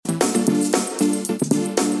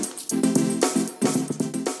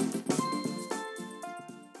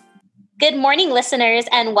Good morning, listeners,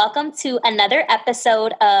 and welcome to another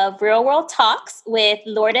episode of Real World Talks with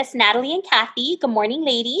Lourdes, Natalie, and Kathy. Good morning,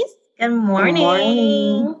 ladies. Good morning. Good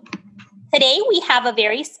morning. Today, we have a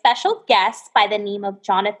very special guest by the name of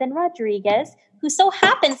Jonathan Rodriguez, who so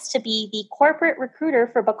happens to be the corporate recruiter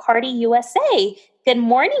for Bacardi USA. Good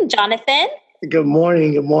morning, Jonathan. Good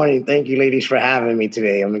morning. Good morning. Thank you, ladies, for having me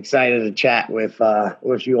today. I'm excited to chat with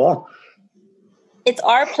you all. It's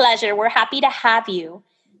our pleasure. We're happy to have you.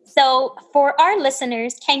 So for our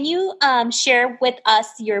listeners, can you share with us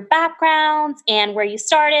your backgrounds and where you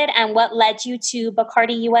started and what led you to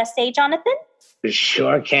Bacardi USA, Jonathan?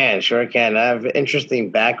 Sure can. I have an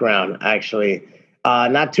interesting background, actually.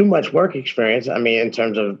 Not too much work experience. I mean, in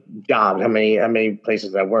terms of jobs, how many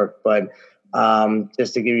places I work, but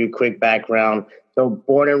just to give you a quick background. So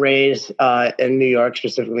born and raised in New York,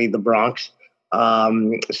 specifically the Bronx.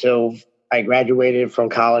 So I graduated from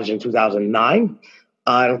college in 2009.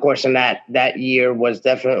 And of course, in that year was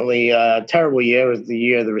definitely a terrible year. It was the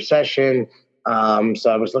year of the recession. So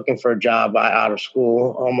I was looking for a job out of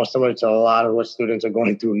school, almost similar to a lot of what students are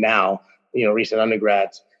going through now, recent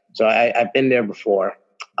undergrads. So I've been there before.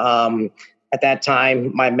 At that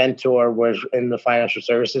time, my mentor was in the financial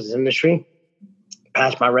services industry.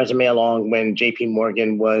 Passed my resume along when JP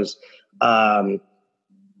Morgan was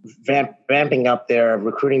vamping up their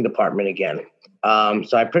recruiting department again.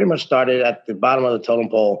 So I pretty much started at the bottom of the totem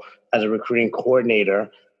pole as a recruiting coordinator,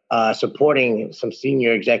 supporting some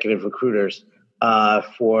senior executive recruiters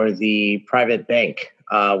for the private bank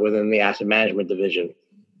within the asset management division.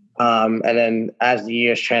 And then as the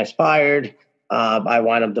years transpired, I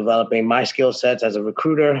wound up developing my skill sets as a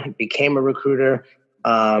recruiter, became a recruiter,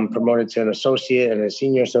 promoted to an associate and a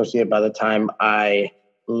senior associate by the time I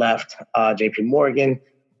left JP Morgan.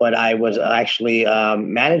 But I was actually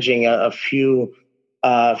managing a few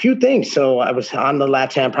things. So I was on the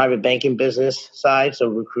LATAM private banking business side, so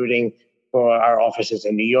recruiting for our offices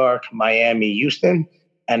in New York, Miami, Houston,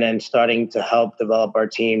 and then starting to help develop our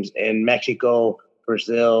teams in Mexico,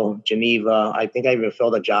 Brazil, Geneva. I think I even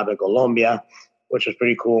filled a job in Colombia, which was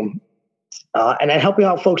pretty cool. And then helping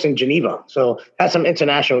out folks in Geneva. So had some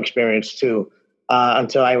international experience too,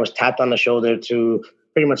 until I was tapped on the shoulder to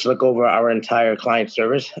pretty much look over our entire client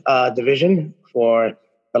service division for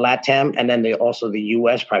the LATAM, and then also the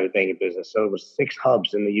U.S. private banking business. So it was 6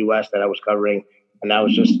 hubs in the U.S. that I was covering, and that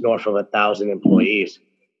was just north of 1,000 employees.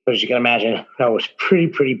 So as you can imagine, I was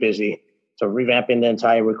pretty busy. So revamping the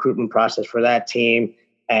entire recruitment process for that team,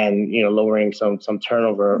 and lowering some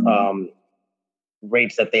turnover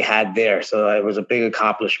rates that they had there. So it was a big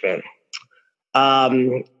accomplishment.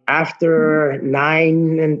 After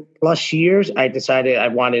 9+ years, I decided I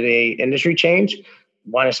wanted a industry change,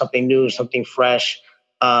 wanted something new, something fresh.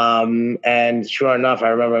 And sure enough, I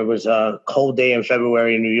remember it was a cold day in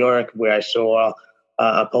February in New York where I saw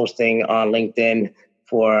a posting on LinkedIn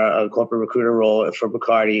for a corporate recruiter role for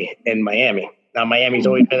Bacardi in Miami. Now, Miami's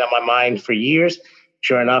always been on my mind for years.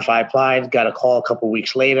 Sure enough, I applied, got a call a couple of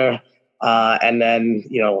weeks later. And then,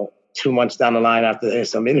 2 months down the line after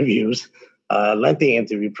some interviews, lengthy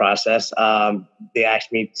interview process, they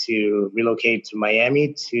asked me to relocate to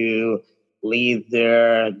Miami to lead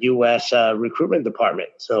their U.S. Recruitment department.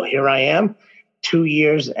 So here I am, 2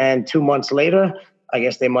 years and 2 months later. I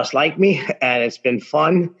guess they must like me, and it's been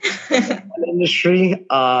fun industry,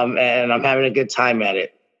 and I'm having a good time at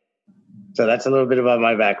it. So that's a little bit about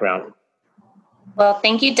my background. Well,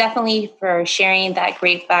 thank you definitely for sharing that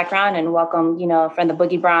great background, and welcome, from the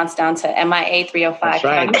Boogie Bronx down to MIA 305. That's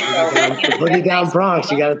right. The Boogie down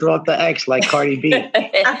Bronx. You got to throw up the X like Cardi B.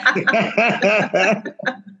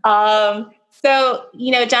 So,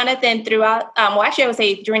 Jonathan, throughout, actually, I would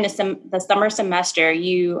say during the summer semester,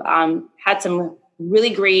 you had some really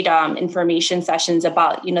great information sessions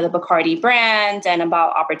about, the Bacardi brand and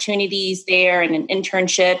about opportunities there and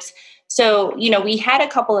internships. So, we had a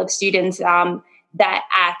couple of students that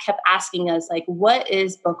kept asking us, what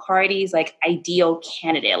is Bacardi's ideal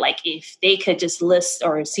candidate? If they could just list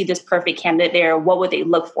or see this perfect candidate there, what would they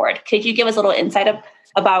look for? Could you give us a little insight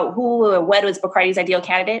about who or what was Bacardi's ideal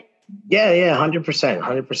candidate? Yeah,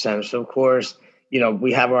 100%. So of course,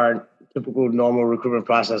 we have our typical normal recruitment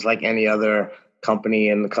process like any other company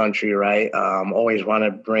in the country, right? Always want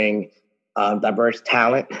to bring diverse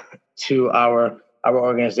talent to our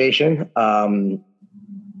organization.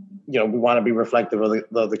 We want to be reflective of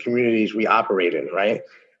the communities we operate in, right?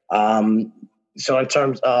 So in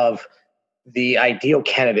terms of the ideal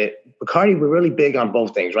candidate, Bacardi, we're really big on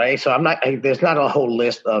both things, right? So there's not a whole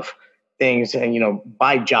list of things, and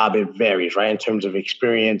by job it varies, right? In terms of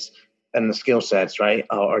experience and the skill sets, right?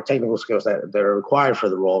 Or technical skills that are required for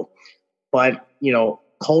the role. But,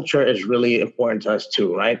 culture is really important to us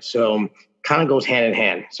too, right? So kind of goes hand in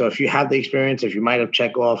hand. So if you have the experience, if you might have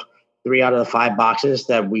checked off 3 out of the 5 boxes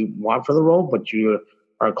that we want for the role, but you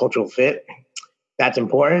are a cultural fit, that's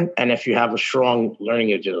important. And if you have a strong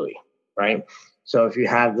learning agility, right? So if you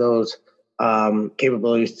have those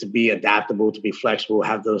capabilities to be adaptable, to be flexible,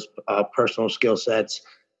 have those personal skill sets,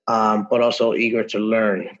 but also eager to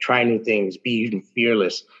learn, try new things, be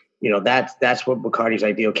fearless. That's what Bacardi's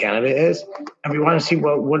ideal candidate is. And we want to see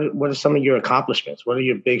what are some of your accomplishments? What are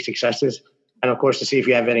your big successes? And of course, to see if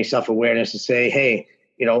you have any self-awareness to say, hey,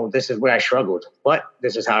 this is where I struggled, but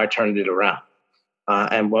this is how I turned it around.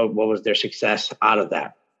 And what was their success out of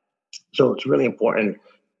that? So it's really important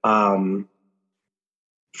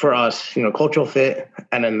for us, cultural fit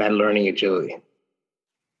and then that learning agility.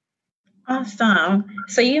 Awesome.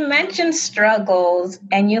 So you mentioned struggles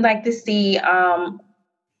and you like to see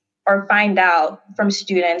or find out from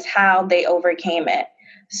students how they overcame it.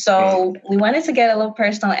 So we wanted to get a little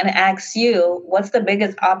personal and ask you, what's the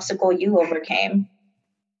biggest obstacle you overcame?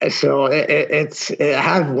 So I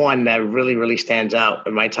have one that really, really stands out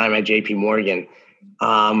in my time at JP Morgan,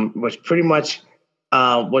 was pretty much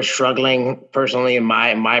was struggling personally in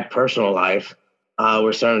my personal life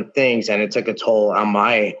with certain things, and it took a toll on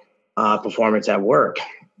my performance at work.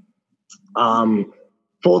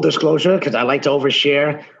 Full disclosure, because I like to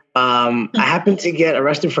overshare, I happened to get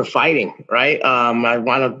arrested for fighting, right? I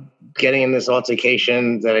wound up getting in this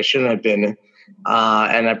altercation that I shouldn't have been,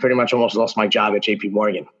 and I pretty much almost lost my job at JP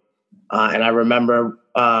Morgan. And I remember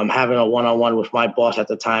having a one-on-one with my boss at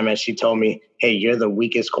the time, and she told me, hey, you're the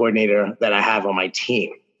weakest coordinator that I have on my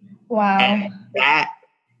team. Wow. And that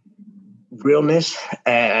realness,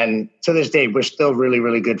 and to this day, we're still really,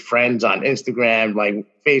 really good friends on Instagram, like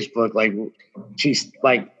Facebook, like she's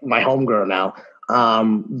like my homegirl now.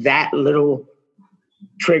 That little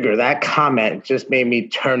trigger, that comment just made me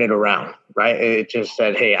turn it around, right? It just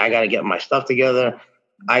said, hey, I got to get my stuff together.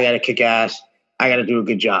 I got to kick ass. I got to do a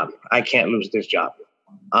good job. I can't lose this job.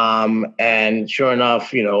 And sure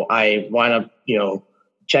enough, I wind up,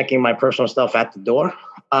 checking my personal stuff at the door,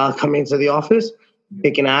 coming to the office,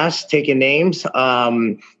 kicking ass, taking names,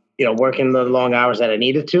 working the long hours that I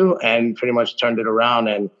needed to, and pretty much turned it around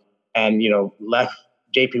and left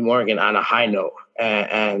JP Morgan on a high note.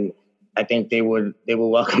 And I think they would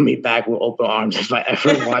welcome me back with open arms if I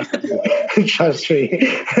ever wanted to. Trust me.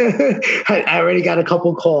 I already got a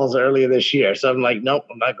couple calls earlier this year, so I'm like, nope,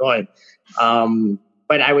 I'm not going.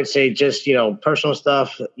 But I would say just, personal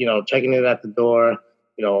stuff, checking it at the door,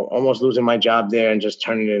 almost losing my job there and just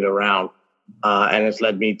turning it around. And it's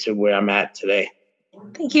led me to where I'm at today.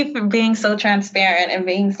 Thank you for being so transparent and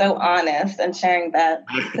being so honest and sharing that.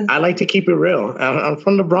 I like to keep it real. I'm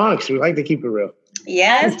from the Bronx. We like to keep it real.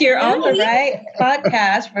 Yes, you're on the right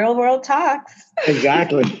podcast, Real World Talks.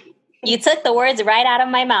 Exactly. You took the words right out of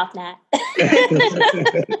my mouth, Nat.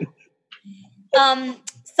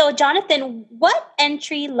 So, Jonathan, what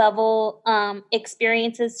entry-level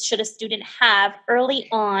experiences should a student have early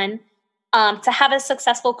on to have a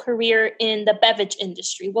successful career in the beverage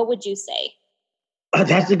industry? What would you say?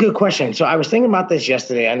 That's a good question. So I was thinking about this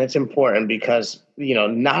yesterday, and it's important because,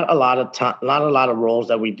 not a lot of roles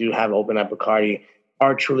that we do have open at Bacardi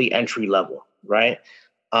are truly entry level, right?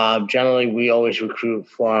 Generally, we always recruit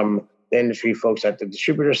from the industry folks at the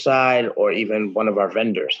distributor side or even one of our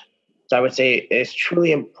vendors. So I would say it's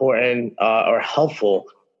truly important or helpful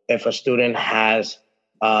if a student has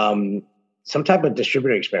some type of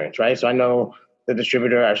distributor experience, right? So I know the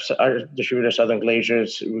distributor, our distributor, Southern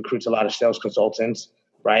Glaciers, recruits a lot of sales consultants,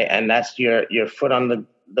 right? And that's your foot on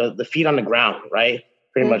the feet on the ground, right?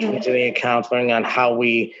 Pretty much visiting accounts, learning on how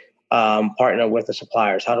we partner with the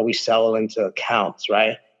suppliers, how do we sell into accounts,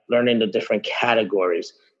 right? Learning the different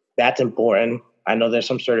categories. That's important. I know there's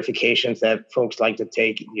some certifications that folks like to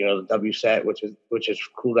take, the WSET, which is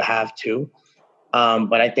cool to have too.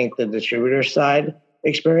 But I think the distributor side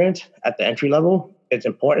experience at the entry level, it's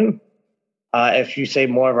important. If you say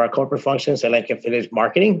more of our corporate functions, like if it is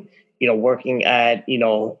marketing, working at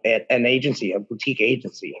an agency, a boutique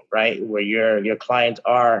agency, right, where your clients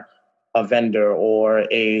are a vendor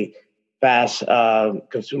or a fast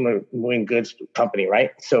consumer moving goods company,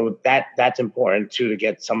 right? So that's important too, to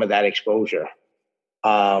get some of that exposure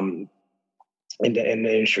in the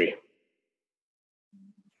industry.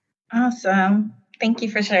 Awesome. Thank you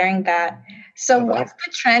for sharing that. So what's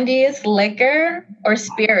the trendiest liquor or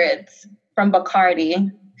spirits from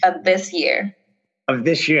Bacardi of this year? Of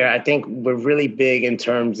this year, I think we're really big in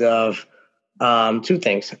terms of two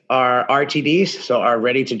things. Our RTDs, so our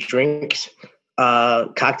ready-to-drinks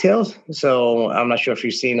cocktails. So I'm not sure if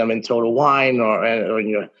you've seen them in Total Wine or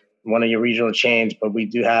one of your regional chains, but we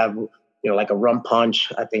do have, like a rum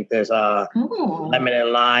punch. I think there's lemon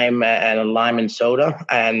and lime and a lime and soda,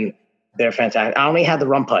 and they're fantastic. I only had the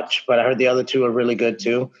rum punch, but I heard the other two are really good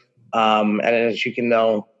too. And as you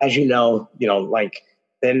know, like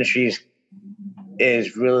the industry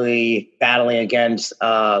is really battling against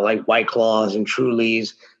like White Claws and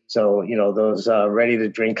Trulies. So, those ready to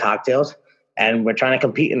drink cocktails, and we're trying to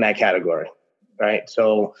compete in that category, right?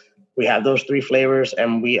 So we have those 3 flavors,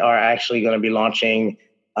 and we are actually going to be launching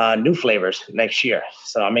new flavors next year.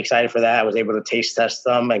 So I'm excited for that. I was able to taste test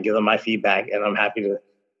them and give them my feedback, and I'm happy to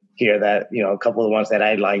hear that, a couple of the ones that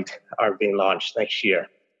I liked are being launched next year.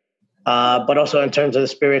 But also in terms of the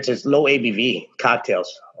spirits, it's low ABV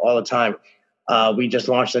cocktails all the time. We just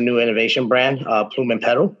launched a new innovation brand, Plume and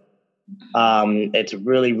Petal. It's a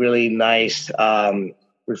really, really nice,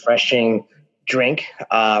 refreshing drink.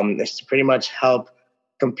 It's to pretty much help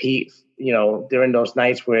compete, during those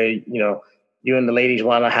nights where, you and the ladies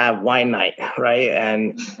want to have wine night, right?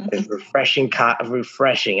 And it's refreshing.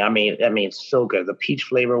 I mean, it's so good. The peach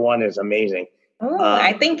flavor one is amazing.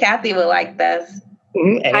 I think Kathy would like this.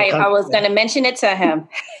 I was going to mention it to him.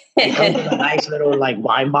 It comes with a nice little like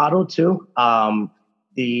wine bottle too.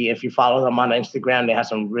 If you follow them on Instagram, they have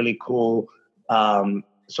some really cool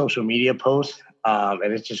social media posts,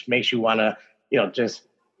 and it just makes you want to, just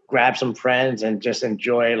grab some friends and just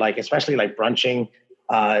enjoy, like, especially like brunching.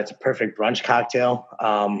 It's a perfect brunch cocktail,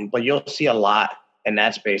 but you'll see a lot in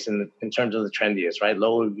that space in terms of the trendiest, right?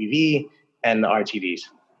 Low ABV and the RTDs.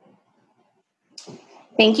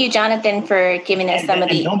 Thank you, Jonathan, for giving us some of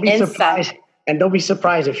the insight. And don't be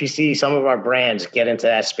surprised if you see some of our brands get into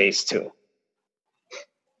that space too.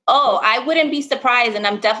 Oh, I wouldn't be surprised. And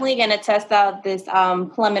I'm definitely going to test out this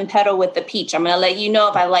Plum and Petal with the peach. I'm going to let you know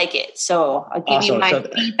if I like it. So I'll give you my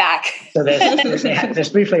feedback. So there's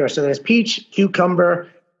 3 flavors. So there's peach, cucumber,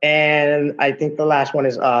 and I think the last one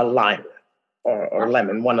is lime or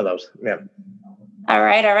lemon, one of those. Yeah. All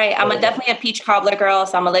right. I'm definitely a peach cobbler girl.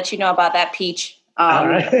 So I'm going to let you know about that peach. All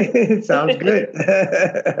right. Sounds good.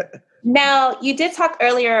 Now, you did talk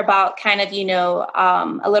earlier about kind of, a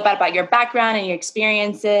little bit about your background and your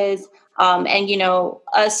experiences. And,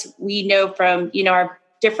 us, we know from, our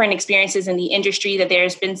different experiences in the industry that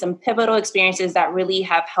there's been some pivotal experiences that really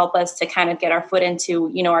have helped us to kind of get our foot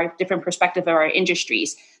into, our different perspective of our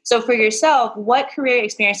industries. So for yourself, what career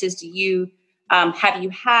experiences do you have you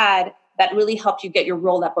had that really helped you get your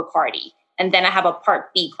role at Bacardi? And then I have a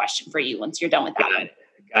part B question for you once you're done with that one.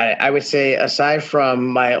 I would say, aside from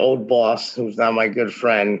my old boss, who's now my good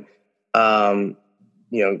friend,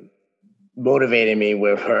 motivating me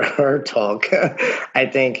with her talk, I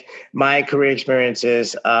think my career experience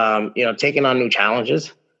is, taking on new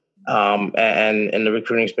challenges, and in the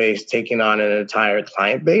recruiting space, taking on an entire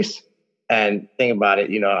client base. And think about it,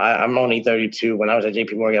 I'm only 32. When I was at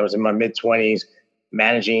JP Morgan, I was in my mid-20s,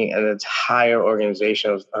 managing an entire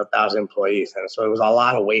organization of 1,000 employees. And so it was a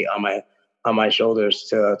lot of weight on my shoulders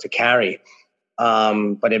to carry.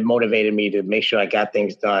 But it motivated me to make sure I got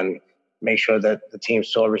things done, make sure that the team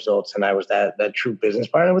saw results, and I was that true business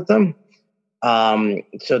partner with them.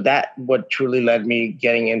 So that what truly led me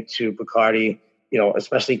getting into Bacardi,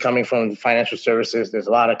 especially coming from financial services. There's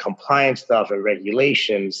a lot of compliance stuff and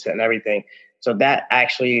regulations and everything. So that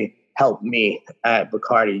actually helped me at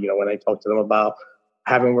Bacardi, when I talked to them about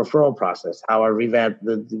having a referral process, how I revamped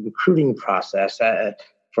the recruiting process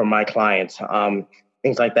for my clients.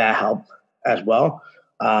 Things like that help as well.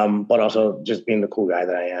 But also just being the cool guy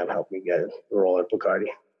that I am helped me get the role at Bacardi.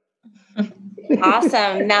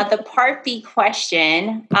 Awesome. Now, the part B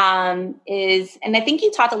question is, and I think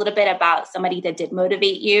you talked a little bit about somebody that did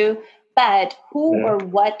motivate you, but who or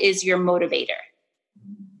what is your motivator?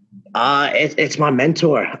 It's my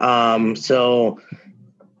mentor. So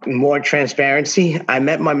more transparency. I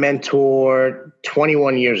met my mentor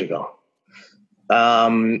 21 years ago.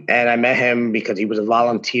 And I met him because he was a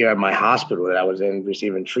volunteer at my hospital that I was in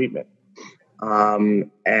receiving treatment. And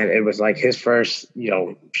it was like his first,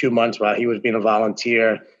 few months while he was being a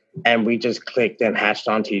volunteer, and we just clicked and hatched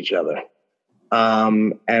onto each other.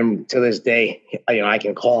 And to this day, I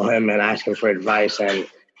can call him and ask him for advice, and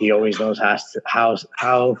he always knows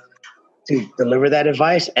how to deliver that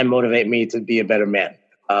advice and motivate me to be a better man.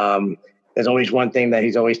 There's always one thing that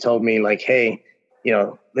he's always told me, like, hey,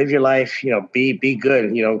 live your life, be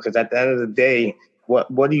good, because at the end of the day,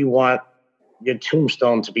 what do you want your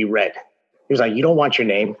tombstone to be read? He was like, you don't want your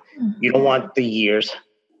name. You don't want the years.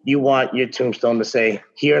 You want your tombstone to say,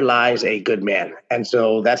 here lies a good man. And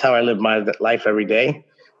so that's how I live my life every day,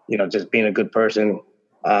 just being a good person,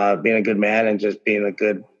 being a good man, and just being a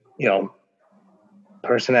good,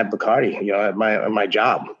 person at Bacardi, at my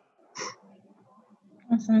job.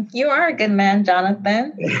 Mm-hmm. You are a good man,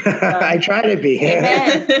 Jonathan. I try to be.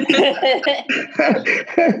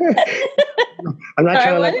 I'm not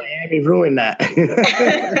trying to let Miami ruin that.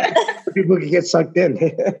 People can get sucked in.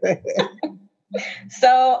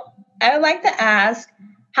 So I would like to ask,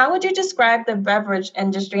 how would you describe the beverage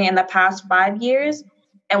industry in the past 5 years?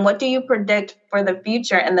 And what do you predict for the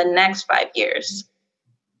future in the next 5 years?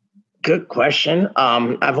 Good question.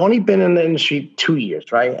 I've only been in the industry 2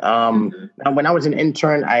 years, right? Now, when I was an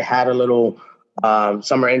intern, I had a little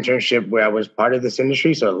summer internship where I was part of this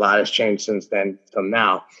industry. So a lot has changed since then till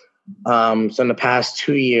now. So in the past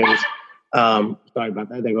 2 years, sorry about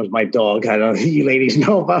that. There goes my dog. I don't know you ladies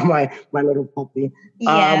know about my little puppy.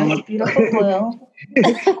 Yes, beautiful blue.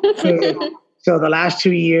 So the last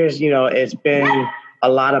 2 years, it's been a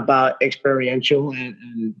lot about experiential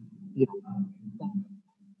and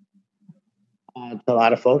to a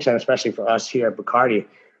lot of folks, and especially for us here at Bacardi.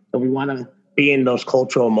 So we want to be in those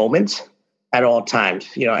cultural moments at all times,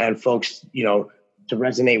 and folks, to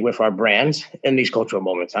resonate with our brands in these cultural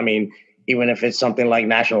moments. I mean, even if it's something like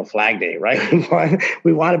National Flag Day, right?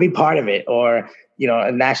 We want to be part of it, or,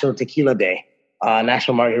 a National Tequila Day,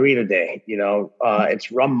 National Margarita Day,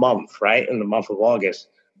 it's rum month, right? In the month of August.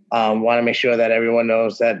 Want to make sure that everyone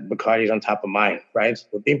knows that Bacardi is on top of mind, right?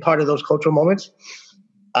 So being part of those cultural moments.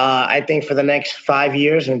 I think for the next 5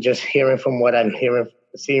 years, and just hearing from what I'm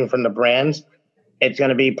seeing from the brands, it's going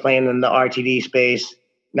to be playing in the RTD space.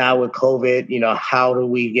 Now with COVID, how do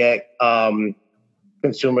we get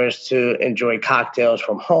consumers to enjoy cocktails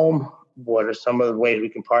from home? What are some of the ways we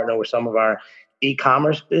can partner with some of our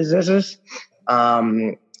e-commerce businesses?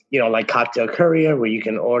 Like Cocktail Courier, where you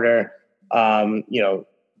can order,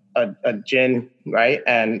 a gin, right?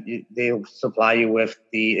 And they'll supply you with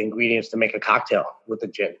the ingredients to make a cocktail with the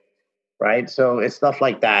gin, right? So it's stuff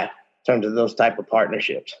like that in terms of those type of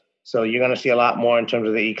partnerships. So you're going to see a lot more in terms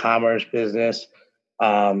of the e-commerce business,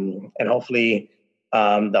 and hopefully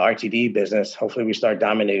the RTD business. Hopefully we start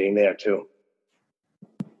dominating there too.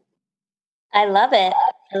 I love it.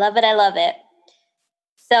 I love it. I love it.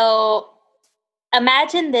 So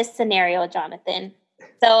imagine this scenario, Jonathan.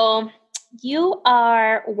 So you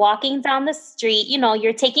are walking down the street,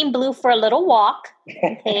 you're taking Blue for a little walk,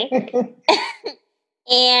 okay?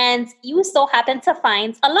 And you so happen to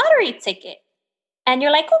find a lottery ticket. And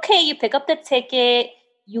you're like, okay, you pick up the ticket,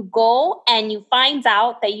 you go and you find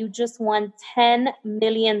out that you just won $10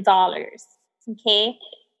 million, okay?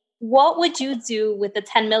 What would you do with the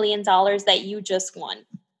 $10 million that you just won?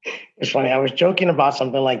 It's funny. I was joking about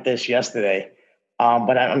something like this yesterday.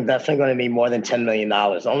 But I'm definitely going to need more than $10 million,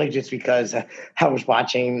 only just because I was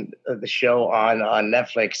watching the show on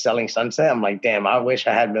Netflix, Selling Sunset. I'm like, damn, I wish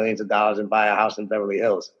I had millions of dollars and buy a house in Beverly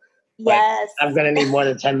Hills. Yes. But I'm going to need more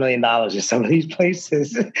than $10 million in some of these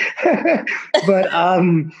places. But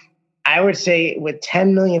I would say with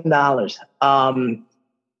 $10 million,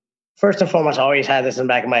 first and foremost, I always had this in the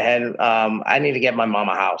back of my head. I need to get my mom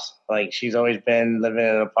a house. Like, she's always been living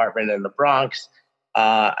in an apartment in the Bronx.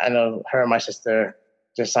 I know her and my sister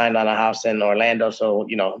just signed on a house in Orlando. So,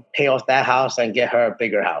 pay off that house and get her a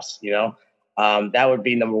bigger house, that would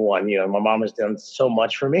be number one. My mom has done so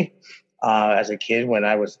much for me as a kid when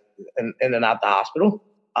I was in and out the hospital.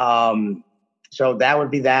 So that would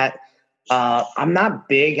be that. I'm not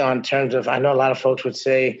big on terms of, I know a lot of folks would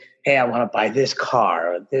say, hey, I want to buy this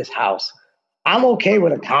car or this house. I'm okay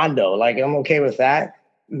with a condo. Like, I'm okay with that.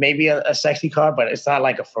 Maybe a sexy car, but it's not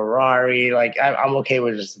like a Ferrari. Like, I'm okay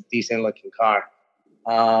with just a decent looking car.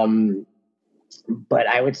 But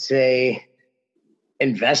I would say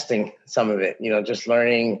investing some of it, just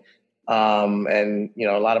learning. And,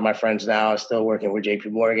 a lot of my friends now are still working with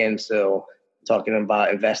JP Morgan. So talking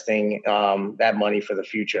about investing that money for the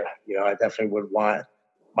future. I definitely would want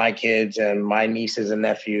my kids and my nieces and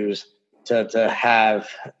nephews to have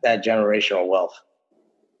that generational wealth.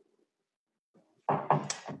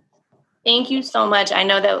 Thank you so much. I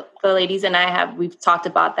know that the ladies and we've talked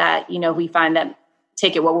about that. We find that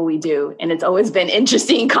ticket, what will we do? And it's always been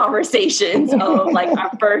interesting conversations of like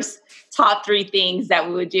our first top 3 things that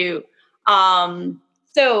we would do.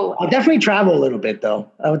 So I'll definitely travel a little bit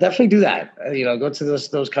though. I would definitely do that. Go to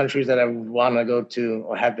those countries that I want to go to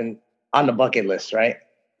or have been on the bucket list, right?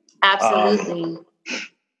 Absolutely.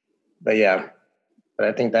 But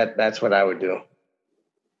I think that's what I would do.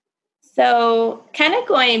 So kind of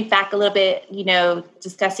going back a little bit,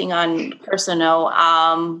 discussing on personal,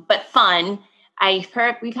 but fun.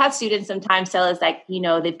 We've had students sometimes tell us like,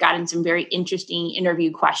 they've gotten some very interesting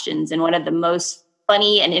interview questions. And one of the most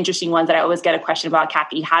funny and interesting ones that I always get a question about,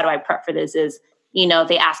 Kathy, how do I prep for this, is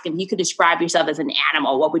they ask him, you could describe yourself as an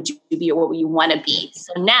animal. What would you be or what would you want to be?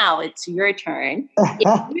 So now it's your turn.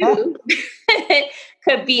 If you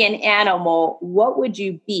could be an animal, what would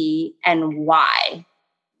you be and why?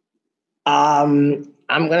 I'm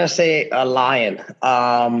going to say a lion.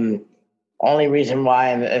 Only reason why,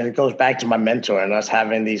 and it goes back to my mentor and us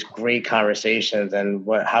having these great conversations and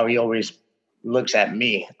how he always looks at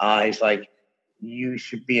me. He's like, you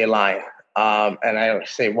should be a lion. And I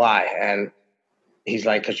say, why? And he's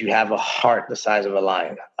like, because you have a heart the size of a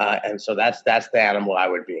lion. And so that's the animal I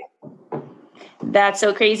would be. That's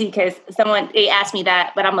so crazy because they asked me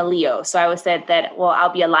that, but I'm a Leo. So I always said that, well, I'll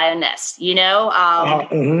be a lioness,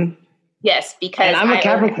 Yes, because and I'm a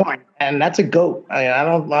Capricorn, and that's a goat. I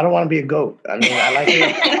don't want to be a goat. I mean, I like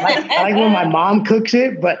it. I like when my mom cooks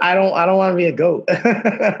it, but I don't want to be a goat.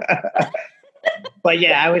 But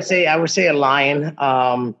yeah, I would say a lion.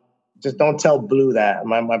 Just don't tell Blue that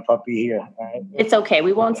my puppy here. Right? It's okay.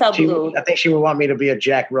 We won't tell Blue. I think she would want me to be a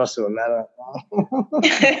Jack Russell, not a.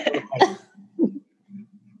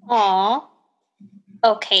 Aw.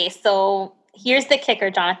 Okay, so here's the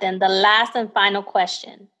kicker, Jonathan. The last and final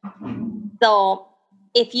question. So,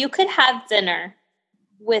 if you could have dinner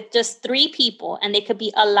with just 3 people and they could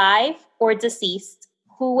be alive or deceased,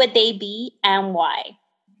 who would they be and why?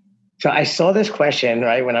 So I saw this question,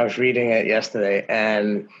 right, when I was reading it yesterday,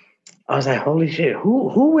 and I was like, holy shit,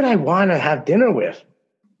 who would I want to have dinner with,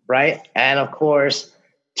 right? And of course,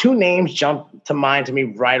 2 names jumped to mind to me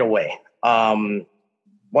right away.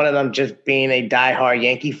 One of them just being a diehard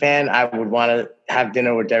Yankee fan, I would want to have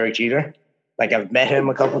dinner with Derek Jeter. Like, I've met him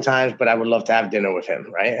a couple times, but I would love to have dinner with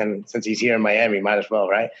him, right? And since he's here in Miami, might as well,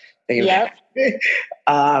 right? Yep.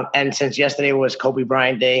 And since yesterday was Kobe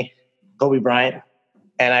Bryant Day, Kobe Bryant,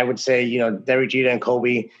 and I would say, Derek Jeter and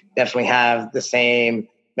Kobe definitely have the same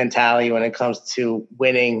mentality when it comes to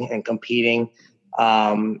winning and competing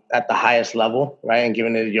at the highest level, right? And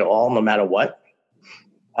giving it your all, no matter what.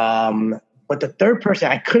 But the third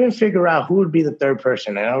person, I couldn't figure out who would be the third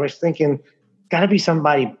person. And I was thinking, got to be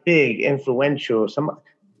somebody big, influential,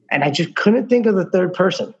 and I just couldn't think of the third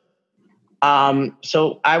person.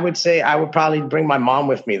 So I would say I would probably bring my mom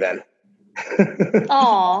with me then.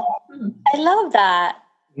 Oh, I love that.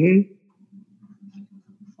 Mm-hmm.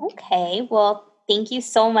 Okay, well, thank you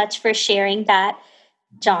so much for sharing that,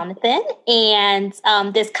 Jonathan. And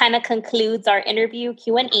this kind of concludes our interview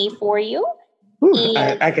Q&A for you. Ooh,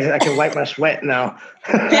 I can wipe my sweat now.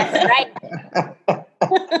 That's right.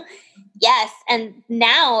 Yes, and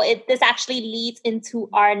now this actually leads into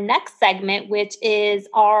our next segment, which is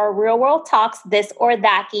our Real World Talks This or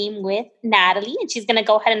That game with Natalie, and she's going to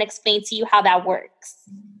go ahead and explain to you how that works.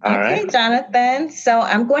 All right. Okay, Jonathan. So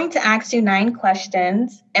I'm going to ask you 9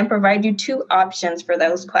 questions and provide you 2 options for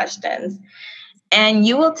those questions. And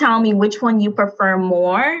you will tell me which one you prefer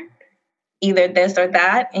more, either this or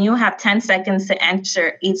that, and you'll have 10 seconds to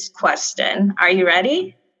answer each question. Are you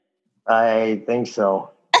ready? I think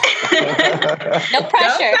so. No pressure. Don't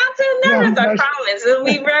sound too nervous, I promise. It'll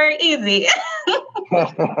be very easy.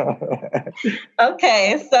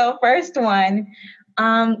 Okay, so first one.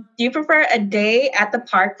 Do you prefer a day at the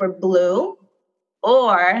park with Blue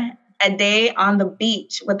or a day on the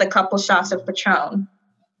beach with a couple shots of Patron?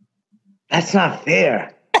 That's not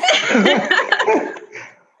fair.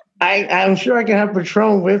 I'm sure I can have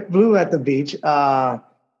Patron with Blue at the beach.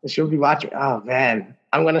 She'll be watching. Oh, man.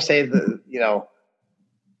 I'm going to say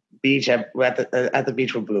beach at the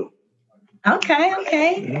beach with Blue.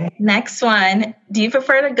 Okay. Next one. Do you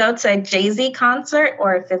prefer to go to a Jay-Z concert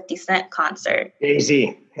or a 50 Cent concert?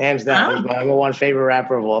 Jay-Z, hands down. He's my number 1 favorite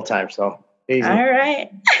rapper of all time. So Jay-Z. All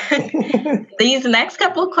right. These next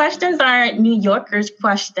couple of questions are New Yorkers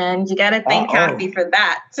questions. You got to think happy for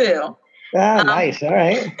that too. Nice. All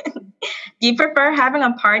right. Do you prefer having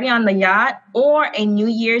a party on the yacht or a New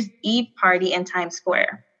Year's Eve party in Times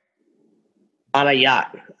Square? On a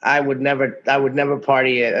yacht. I would never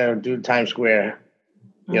party at do Times Square.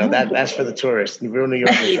 That's for the tourists. Real New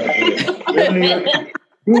Yorkers.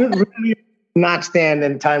 Real New York, not stand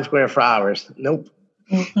in Times Square for hours. Nope.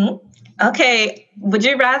 Mm-hmm. Okay. Would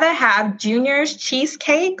you rather have Junior's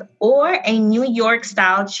cheesecake or a New York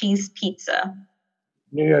style cheese pizza?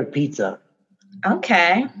 New York pizza.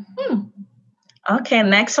 Okay. Okay.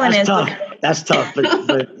 Next one is tough. That's tough, but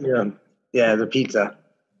the pizza.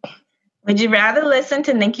 Would you rather listen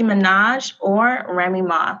to Nicki Minaj or Remy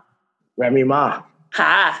Ma? Remy Ma.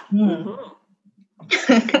 Ha.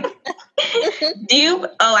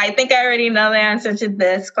 I think I already know the answer to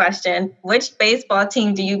this question. Which baseball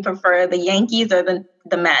team do you prefer, the Yankees or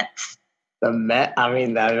the Mets? The Met. I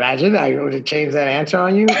mean, imagine I would have changed that answer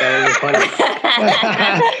on you. That would be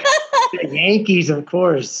funny. The Yankees, of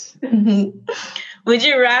course. Would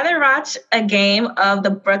you rather watch a game of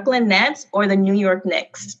the Brooklyn Nets or the New York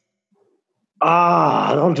Knicks?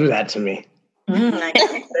 Don't do that to me. I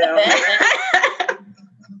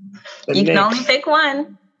you can only pick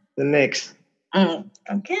one. The Knicks.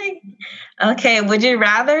 Okay. Would you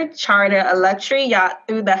rather charter a luxury yacht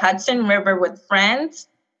through the Hudson River with friends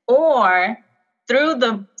or through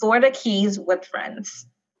the Florida Keys with friends?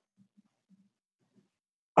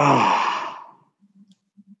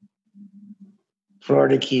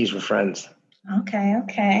 Florida Keys with friends.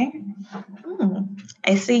 Okay.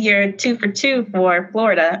 I see you're 2 for 2 for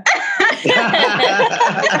Florida.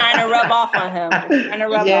 Kind of rub off on him.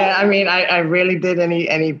 I mean, I really did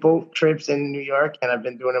any boat trips in New York, and I've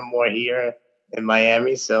been doing them more here in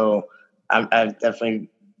Miami. So I definitely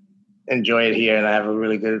enjoy it here, and I have a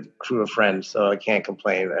really good crew of friends. So I can't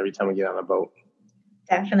complain every time we get on a boat.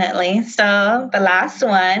 Definitely. So the last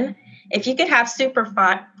one, if you could have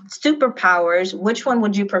superpowers, which one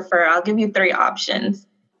would you prefer? I'll give you 3 options: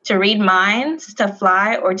 to read minds, to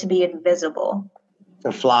fly, or to be invisible.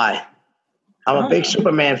 To fly. I'm a big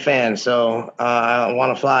Superman fan, so I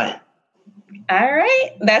want to fly. All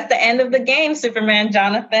right. That's the end of the game, Superman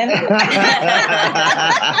Jonathan.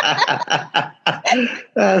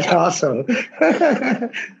 That's awesome.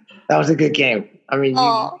 That was a good game. I mean,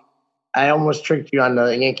 I almost tricked you on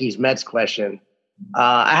the Yankees-Mets question.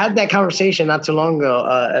 I had that conversation not too long ago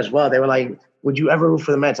as well. They were like, would you ever root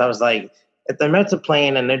for the Mets? I was like, if the Mets are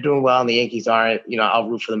playing and they're doing well and the Yankees aren't, I'll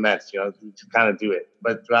root for the Mets, to kind of do it.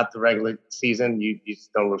 But throughout the regular season, you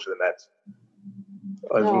just don't root for the Mets.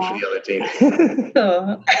 Or root for the other team.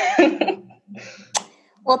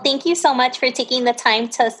 Well, thank you so much for taking the time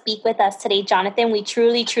to speak with us today, Jonathan. We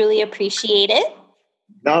truly, truly appreciate it.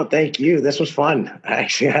 No, thank you. This was fun. I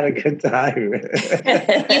actually had a good time.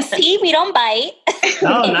 You see, we don't bite.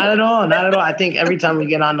 No, not at all. Not at all. I think every time we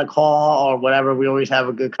get on the call or whatever, we always have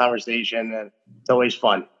a good conversation, and it's always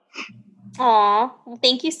fun. Aw, well,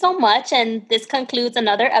 thank you so much. And this concludes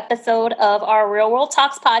another episode of our Real World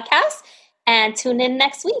Talks podcast. And tune in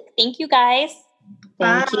next week. Thank you, guys.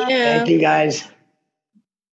 Thank you. Thank you, guys.